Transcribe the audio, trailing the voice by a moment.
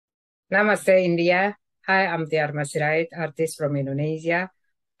Namaste, India. Hi, I'm Tiarma Sirait, artist from Indonesia.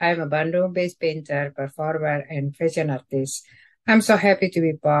 I'm a Bandung-based painter, performer, and fashion artist. I'm so happy to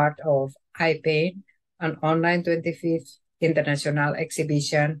be part of I Paint, an online 25th international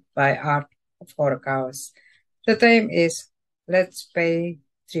exhibition by Art for a Cause. The theme is Let's Pay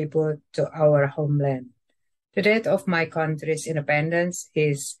Tribute to Our Homeland. The date of my country's independence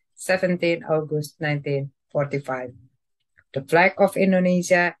is 17 August 1945. The flag of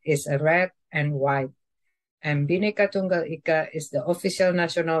Indonesia is a red and white, and Bhinneka Tunggal Ika is the official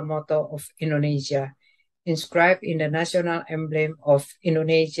national motto of Indonesia, inscribed in the national emblem of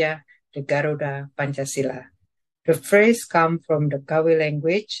Indonesia, the Garuda Pancasila. The phrase comes from the Kawi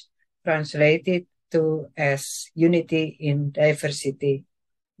language, translated to as unity in diversity.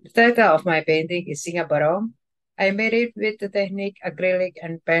 The title of my painting is Singa Barong. I made it with the technique acrylic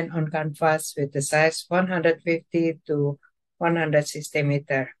and pen on canvas with the size 150 to 160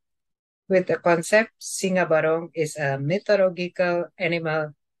 meter. With the concept, Singa Barong is a mythological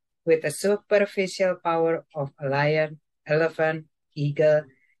animal with a superficial power of a lion, elephant, eagle,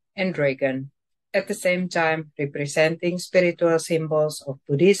 and dragon, at the same time representing spiritual symbols of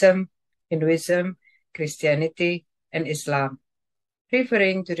Buddhism, Hinduism, Christianity, and Islam.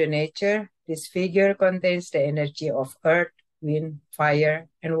 Referring to the nature, this figure contains the energy of earth, wind, fire,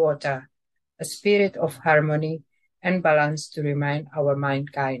 and water, a spirit of harmony and balance to remind our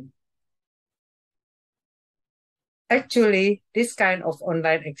mankind. Actually, this kind of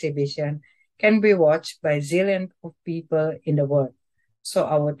online exhibition can be watched by zillions of people in the world. So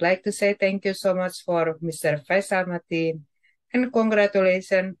I would like to say thank you so much for Mr. Faisal Matin and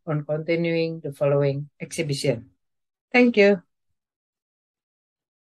congratulations on continuing the following exhibition. Thank you.